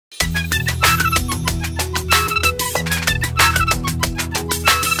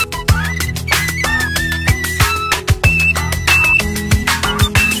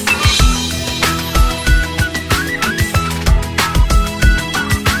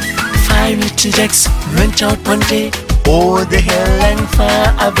little ducks went out one day over the hill and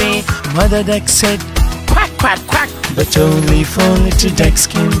far away. Mother duck said, quack, quack, quack, but only 4 little ducks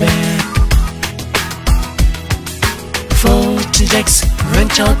came back. 4 little ducks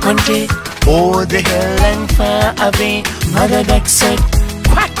went out one day over the hill and far away. Mother duck said,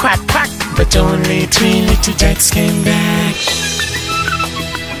 quack, quack, quack, but only 3 little ducks came back.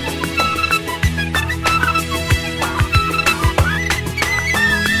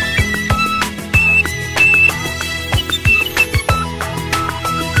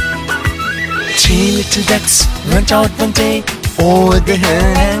 Three little ducks went out one day over the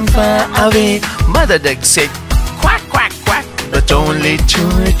hill and far away. Mother duck said, quack, quack, quack, but only 2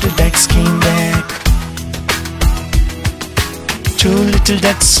 little ducks came back. 2 little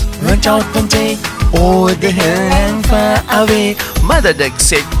ducks went out one day over the hill and far away. Mother duck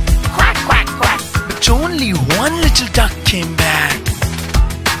said, quack, quack, quack, but only 1 little duck came back.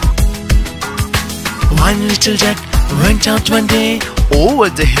 1 little duck went out one day over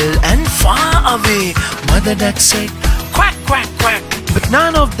the hill and far away. Mother duck said, quack, quack, quack, but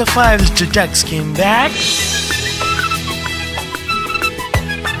none of the 5 little ducks came back.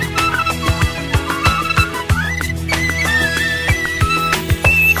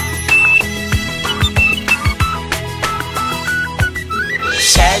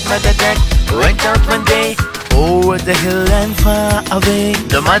 Sad mother duck went out one day over the hill and far away.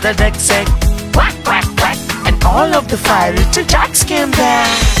 The mother duck said, quack, quack, quack, and all of the 5 little ducks came back.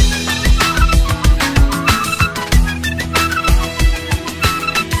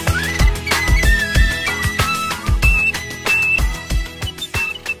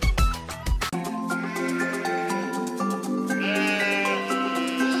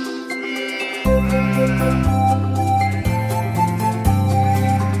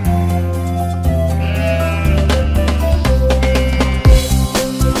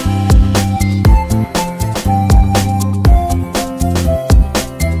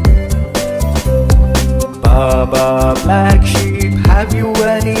 Baba, black sheep, have you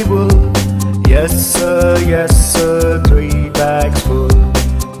any wool? Yes sir, 3 bags full.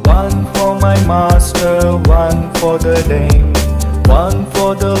 1 for my master, 1 for the dame, 1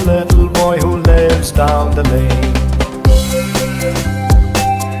 for the little boy who lives down the lane.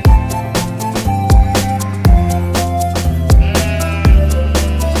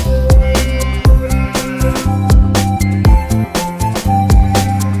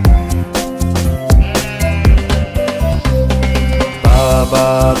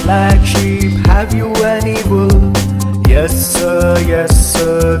 Baba, black sheep, have you any wool? Yes sir,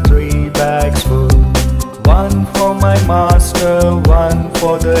 3 bags full. 1 for my master, 1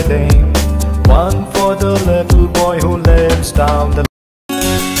 for the dame, 1 for the little boy who lives down the lane.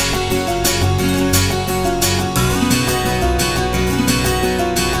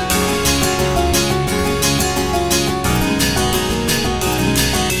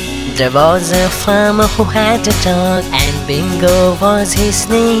 There was a farmer who had a dog, and Bingo was his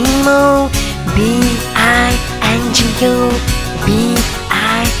name. Oh, B-I-N-G-O,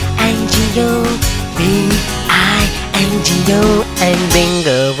 B-I-N-G-O, B-I-N-G-O, and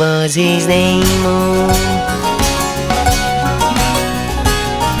Bingo was his name. Oh.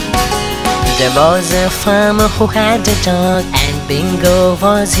 There was a farmer who had a dog, and Bingo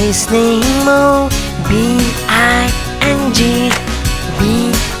was his name. Oh, B-I-N-G,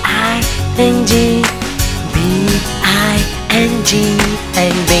 B-I-N-G, B-I-N-G,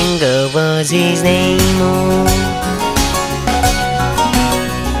 and Bingo was his name. Oh.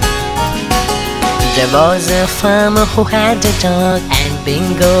 There was a farmer who had a dog, and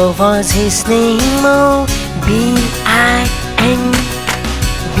Bingo was his name. Oh, B-I-N,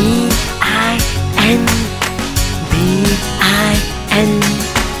 B-I-N, B-I-N,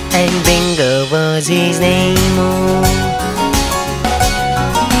 and Bingo was his name. Oh.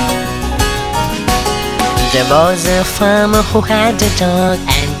 There was a farmer who had a dog,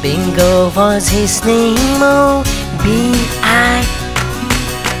 and Bingo was his name. Oh, B-I,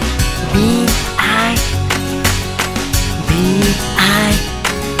 B-I, B-I,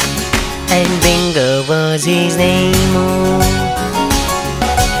 and Bingo was his name. Oh.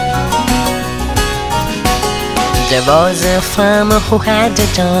 There was a farmer who had a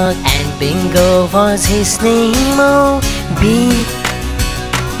dog, and Bingo was his name. Oh, B,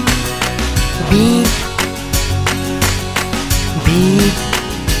 B, B,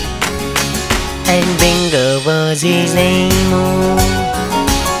 and Bingo was his name. Oh.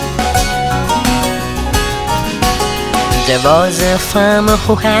 There was a farmer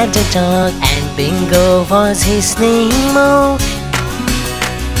who had a dog, and Bingo was his name. Oh.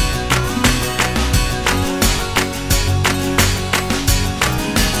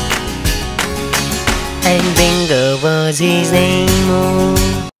 and Bingo was his name. Oh.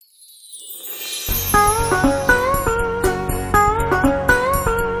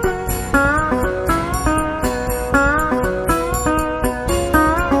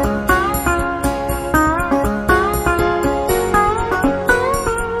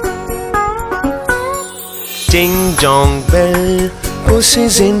 Ding dong bell,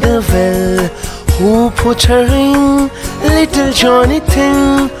 pussy's in the well. Who put her in? Little Johnny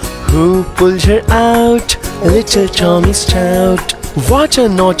Thin. Who pulled her out? Little Tommy Stout. What a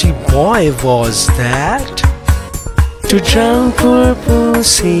naughty boy was that, to drown poor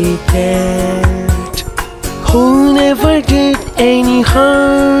pussy cat, who never did any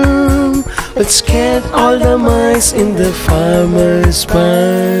harm, but scared all the mice in the farmer's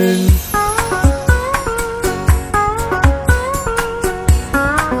barn.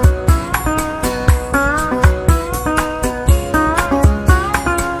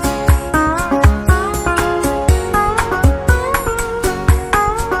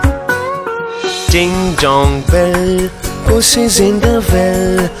 Ding dong bell, pussy's in the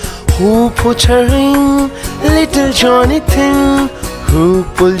well. Who put her in? Little Johnny Thin. Who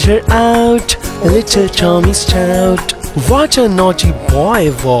pulled her out? Little Tommy Stout. What a naughty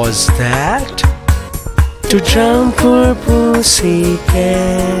boy was that, to drown poor pussy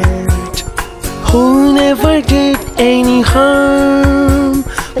cat, who never did any harm,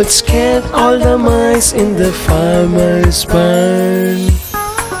 but scared all the mice in the farmer's barn.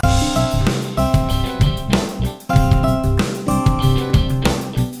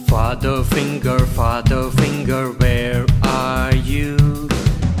 Father finger, where are you?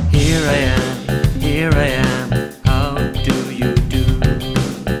 Here I am, how do you do?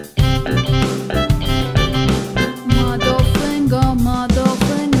 Mother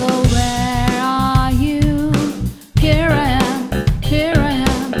finger, where are you? Here I am,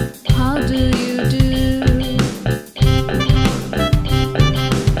 how do you do?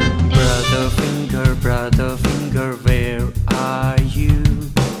 Brother finger, where are you?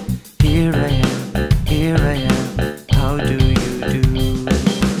 Here I am, how do you do?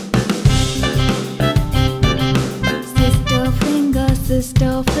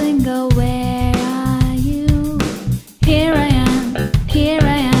 Sister finger, where are you? Here I am,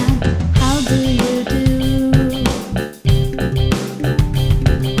 how do you do?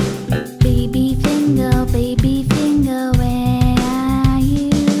 Baby finger, where are you?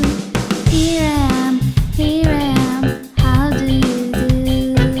 Here I am, how do you do?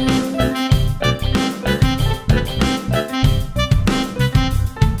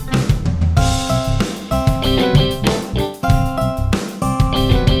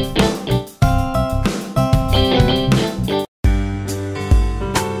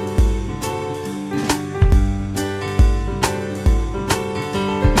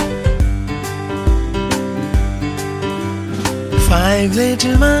 Five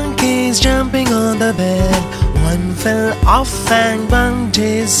little monkeys jumping on the bed. One fell off and bumped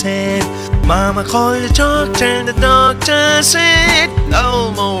his head. Mama called the doctor and the doctor said,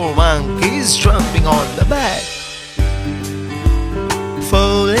 no more monkeys jumping on the bed.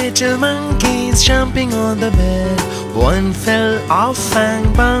 Four little monkeys jumping on the bed. One fell off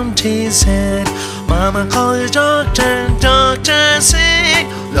and bumped his head. Mama called the doctor and the doctor said,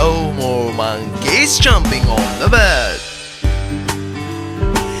 no more monkeys jumping on the bed.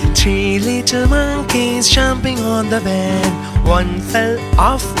 Three little monkeys jumping on the bed. One fell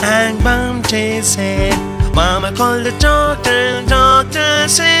off and bumped his head. Mama called the doctor and the doctor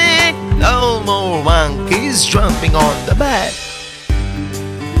said, no more monkeys jumping on the bed.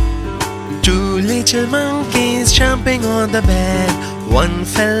 Two little monkeys jumping on the bed. One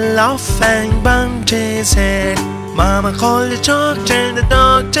fell off and bumped his head. Mama called the doctor and the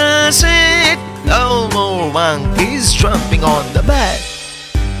doctor said, no more monkeys jumping on the bed.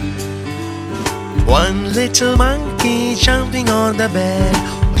 One little monkey jumping on the bed.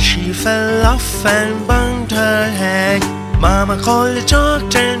 She fell off and bumped her head. Mama called the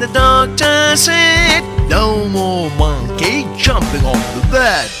doctor and the doctor said, no more monkey jumping on the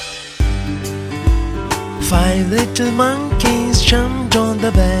bed. Five little monkeys jumped on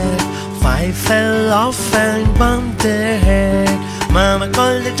the bed. Five fell off and bumped their head. Mama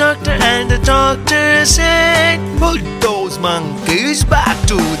called the doctor and the doctor said, put those monkeys back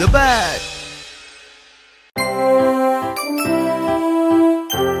to the bed.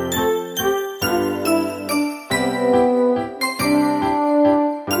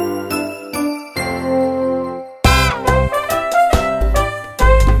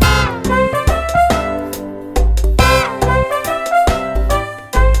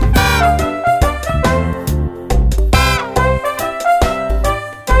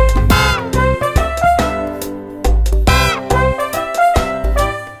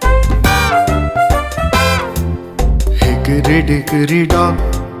 Hickory dock,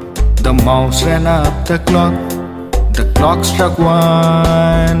 the mouse ran up the clock. The clock struck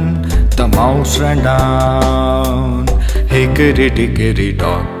one, the mouse ran down. Hickory dickory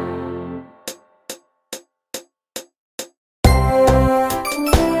dock.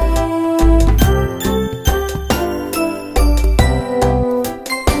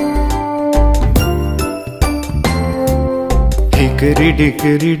 Hickory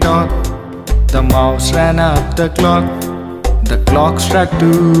dickory dock, the mouse ran up the clock. The clock struck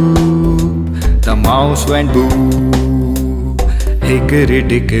two, the mouse went boo. Hickory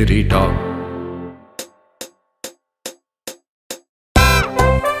dickory dock.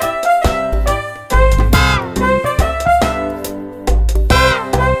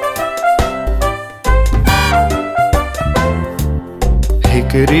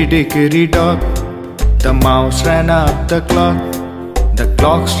 Hickory dickory dock, the mouse ran up the clock. The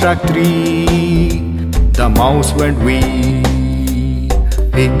clock struck three, the mouse went wee.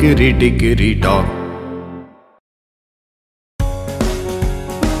 Hickory dickory dock.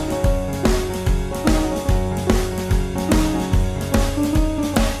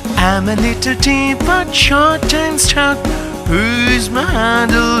 I'm a little teapot, short and stout. Who's my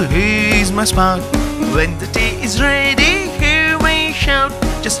handle? Who's my spout? When the tea is ready, hear me shout.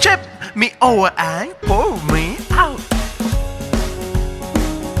 Just tip me over and pour me out.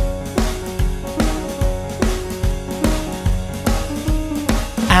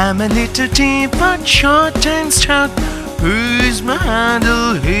 I'm a little teapot, short and stout. Who's my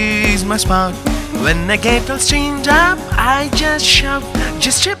handle? Who's my spout? When I get all steamed up, I just shout.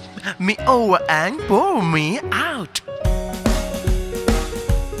 Just tip me over and pour me out.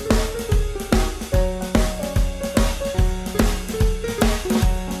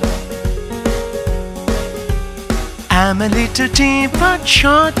 I'm a little teapot,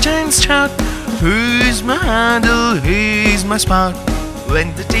 short and stout. Who's my handle? Who's my spout?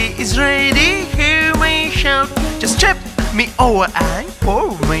 When the tea is ready, hear me shout. Just tip me over and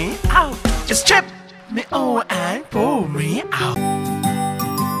pour me out. Just tip me over and pour me out.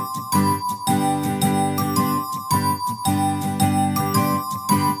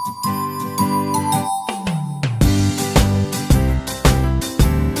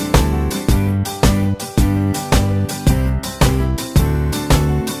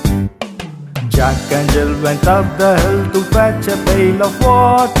 Jack and Jill went up the hill to fetch a pail of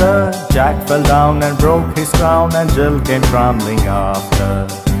water. Jack fell down and broke his crown, and Jill came trembling after.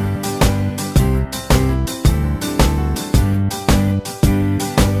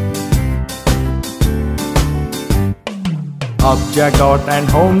 Up Jack got and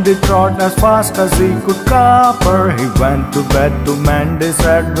home did trot as fast as he could caper. He went to bed to mend his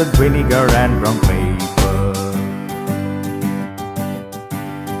head with vinegar and brown paper.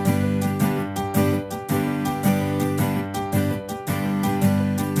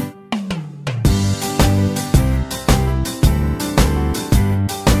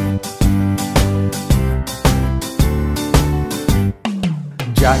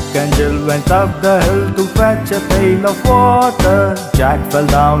 Jack and Jill went up the hill to fetch a pail of water. Jack fell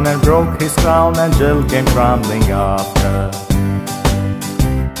down and broke his crown, and Jill came trembling after.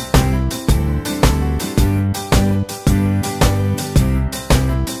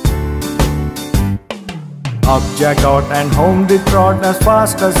 Up Jack got and home did trot as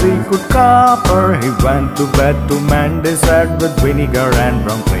fast as he could caper. He went to bed to mend his head with vinegar and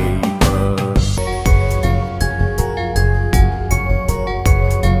brown paper.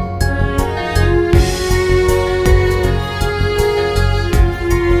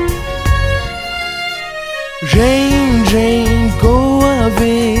 Rain, rain, go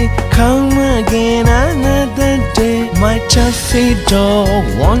away, come again another day. My Tuffy dog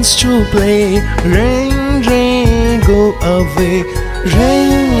wants to play. Rain, rain, go away.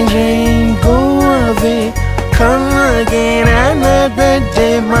 Rain, rain, go away, come again another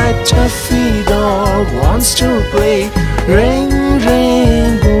day. My Tuffy dog wants to play. Rain,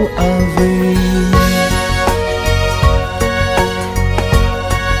 rain, go away.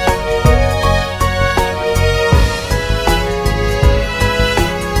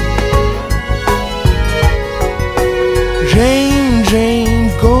 Rain, rain,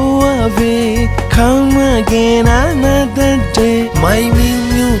 go away, come again another day. My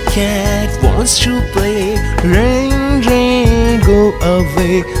Mew cat wants to play. Rain, rain, go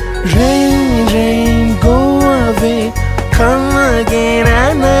away. Rain, rain, go away, come again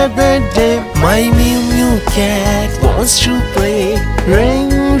another day. My Mew cat wants to play. Rain,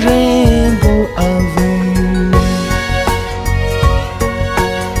 rain, go away.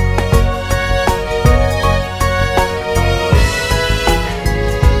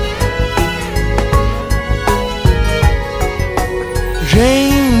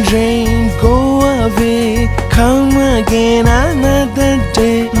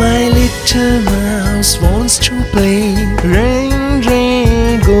 little mouse wants to play. Rain,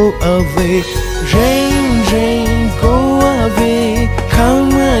 rain, go away. Rain, rain, go away. Come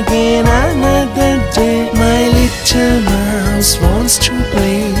again another day. My little mouse wants to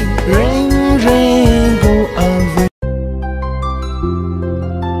play. Rain, rain, go away.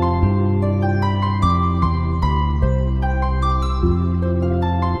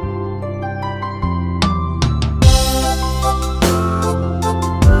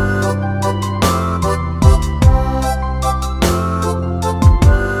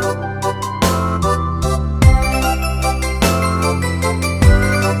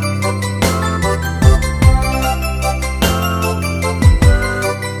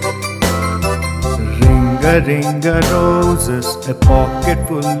 Ring-a-ring-a roses, a pocket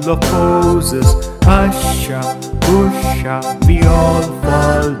full of posies. Husha, busha, we all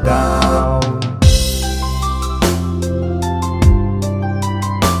fall down.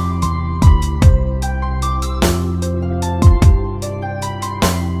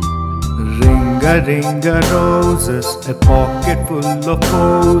 Ring-a-ring-a roses, a pocket full of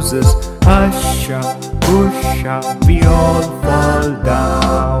posies. Husha, busha, we all fall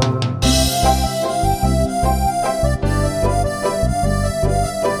down.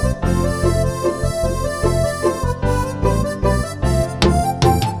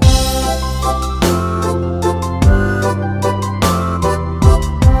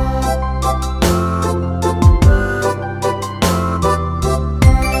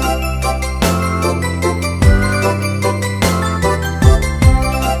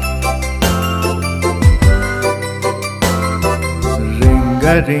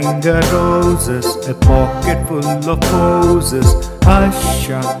 Ring-a-ring-a roses, a pocket full of posies.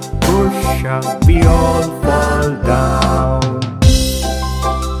 Husha, busha, we all fall down.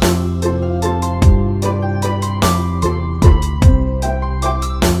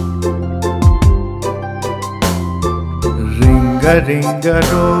 Ring-a-ring-a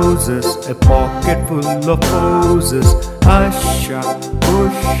roses, a pocket full of posies. Husha,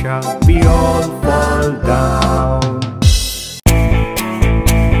 busha, we all fall down.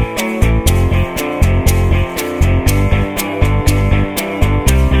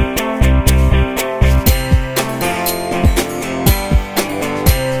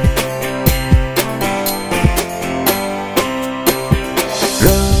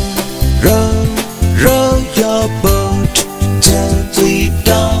 Row your boat gently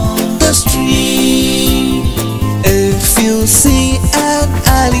down the stream. If you see an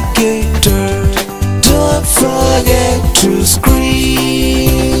alligator, don't forget to scream.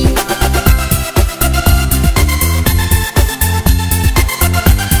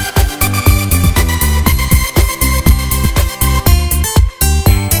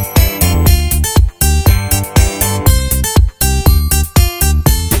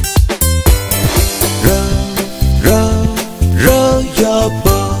 Row your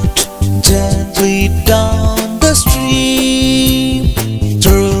boat gently down the stream.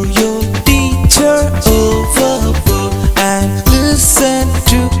 Throw your teacher overboard and listen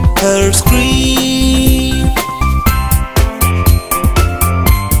to her scream.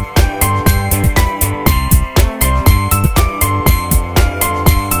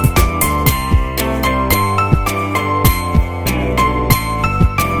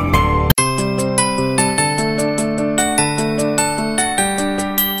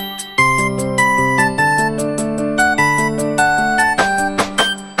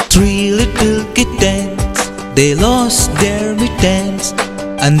 Three little kittens, they lost their mittens,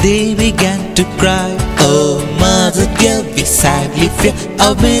 and they began to cry. Oh, mother dear, we sadly fear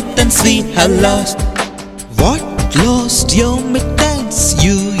our mittens we have lost. What, lost your mittens?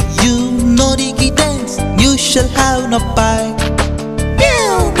 You naughty kittens, you shall have no pie.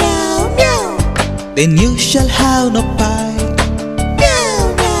 Meow, meow, meow. Then you shall have no pie.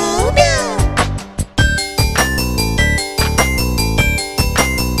 Meow, meow, meow.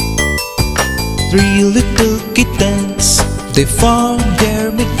 Three little kittens, they found their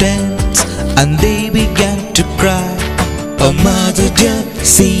mittens, and they began to cry. Oh, mother dear,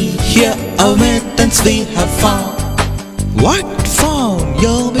 see here our mittens we have found. What, found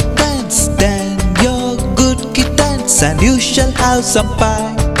your mittens? Then you're good kittens, and you shall have some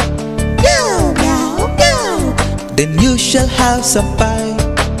pie. Meow, meow, meow. Then you shall have some pie.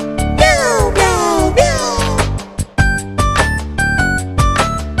 Meow, meow, meow.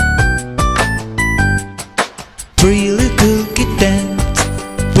 Three little kittens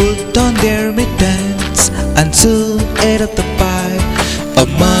put on their mittens and soon ate up the pie. Oh,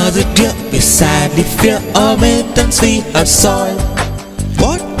 mother dear, we sadly fear our mittens we have soiled.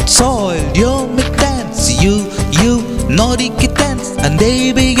 What, soiled your mittens? You naughty kittens. And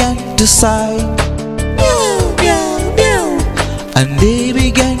they began to sigh, meow, meow, meow. And they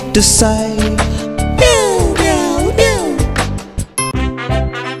began to sigh, meow, meow, meow.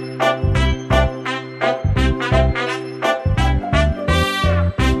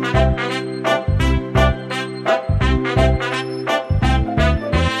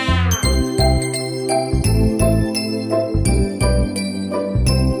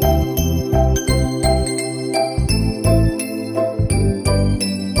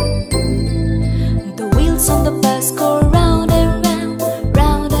 The wheels on the bus go round and round,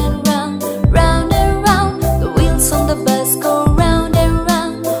 round and round, round and round. The wheels on the bus go round and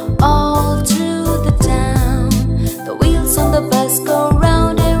round, all through the town. The wheels on the bus go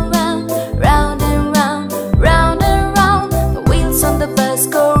round and round, round and round, round and round. The wheels on the bus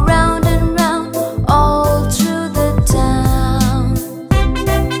go round and round, all through the town.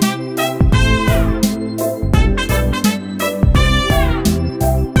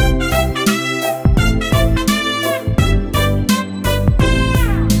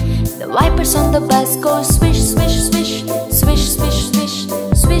 The wipers on the bus go swish, swish, swish, swish, swish, swish,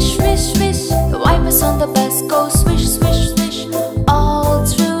 swish, swish, swish. The wipers on the bus go swish, swish, swish, all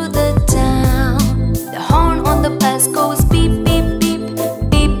through the town. The horn on the bus goes beep, beep, beep,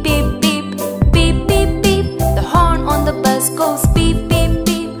 beep, beep, beep, beep, beep, beep. The horn on the bus goes beep, beep,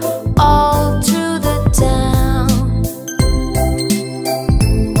 beep, all through the town.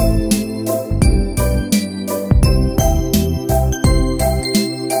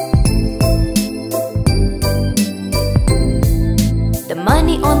 The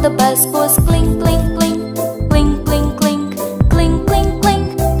money on the bus goes clink, clink, clink, clink, clink, clink, clink, clink,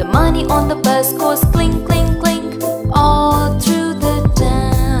 clink. The money on the bus goes clink, clink, clink, all through the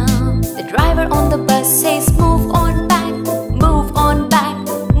town. The driver on the bus says, move on back, move on back,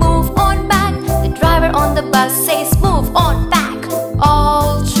 move on back. The driver on the bus says, move on back,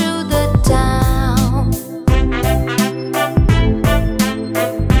 all through the town.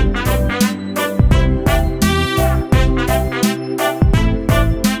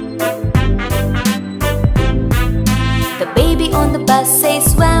 The baby on the bus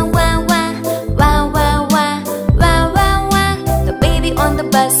says wah wah wah, wah wah wah, wah wah wah. The baby on the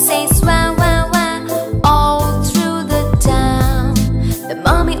bus says wah wah wah, all through the town. The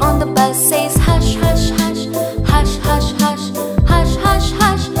mommy on the bus says hush hush hush, hush hush hush, hush hush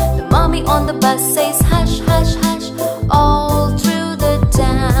hush. The mommy on the bus says hush hush hush, all through the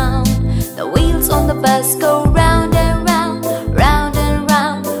town. The wheels on the bus go round and round, round and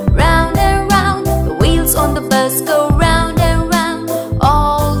round, round and round. The wheels on the bus go round and round,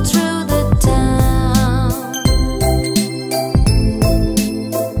 all through the town.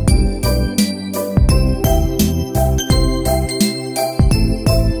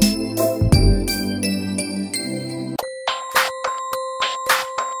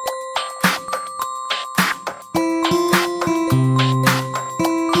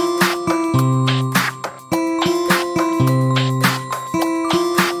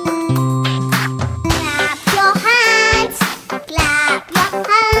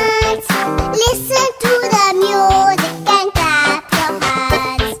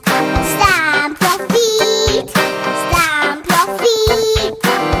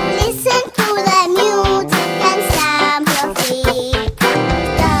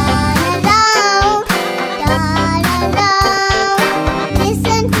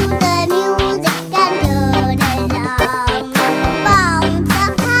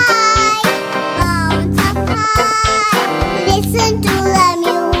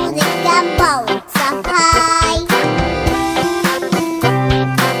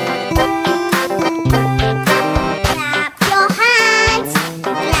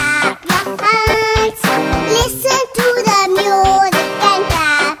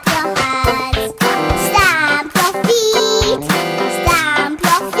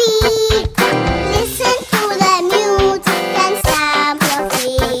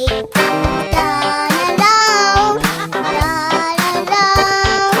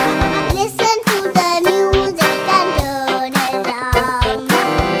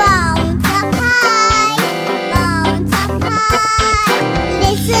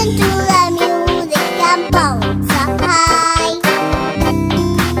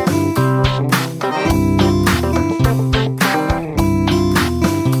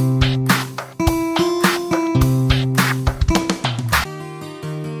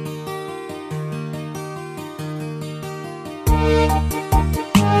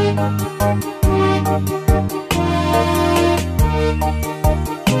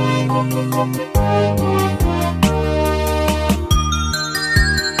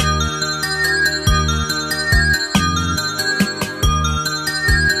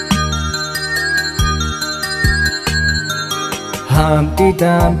 Humpty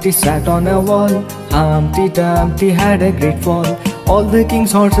Dumpty sat on a wall. Humpty Dumpty had a great fall. All the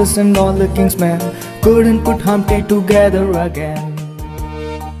king's horses and all the king's men couldn't put Humpty together again.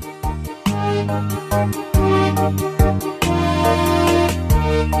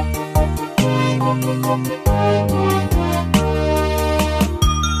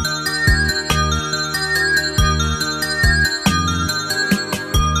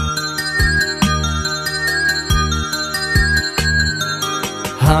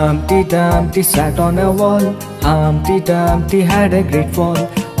 Humpty Dumpty sat on a wall. Humpty Dumpty had a great fall.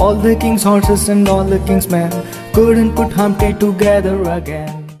 All the king's horses and all the king's men couldn't put Humpty together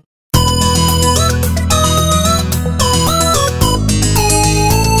again.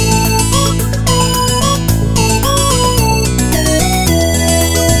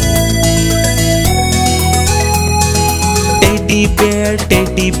 Teddy bear,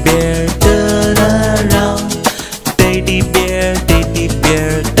 turn around. Teddy bear,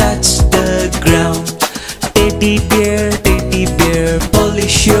 touch the ground. Teddy bear,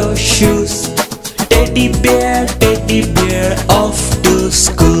 polish your shoes. Teddy bear, off to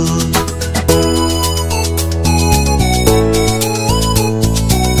school.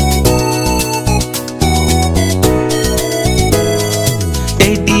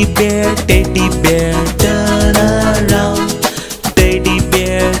 Teddy bear, turn around. Teddy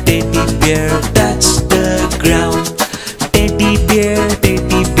bear, touch the ground. Teddy bear,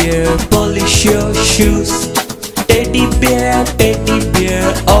 polish your shoes. Teddy bear,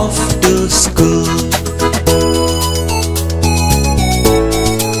 off to school.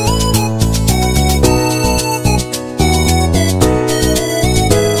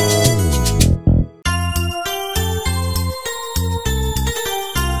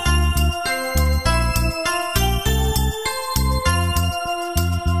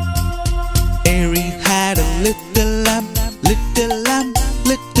 Mary had a little lamb, little lamb,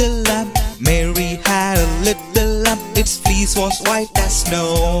 little lamb. Mary had a little lamb, its fleece was white as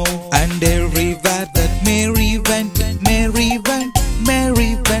snow. And everywhere that Mary went, Mary went,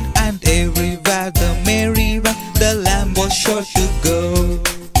 Mary went. And everywhere the Mary went, the lamb was sure to go.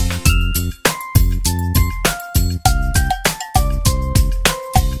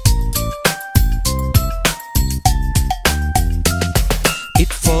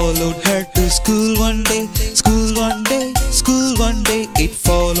 It followed her to school one day, school one day, school one day. It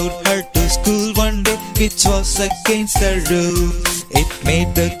followed her to school one day, which was against the rules. It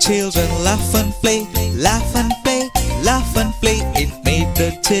made the children laugh and play, laugh and play, laugh and play. It made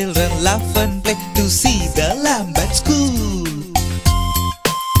the children laugh and play to see the lamb at school.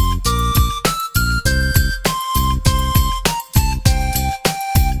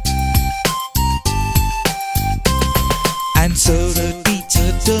 And so the teacher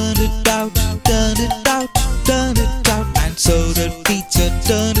turned it out, turned it out, turned it out. And so the teacher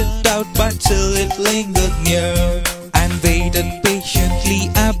turned it out, but still it lingered near. And waited patiently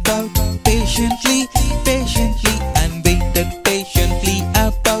about, patiently, patiently. And waited patiently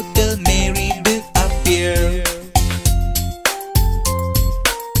about till Mary did appear.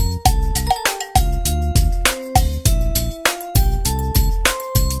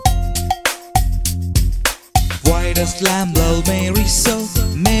 Why does lamb love Mary so,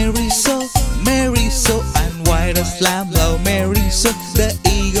 Mary so, Mary so? And why does lamb love Mary so? The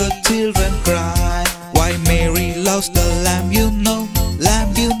eager children cry. Why Mary loves the lamb, you know,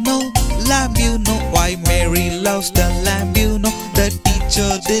 lamb, you know, lamb, you know. Why Mary loves the lamb, you know, the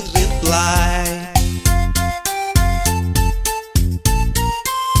teacher did reply.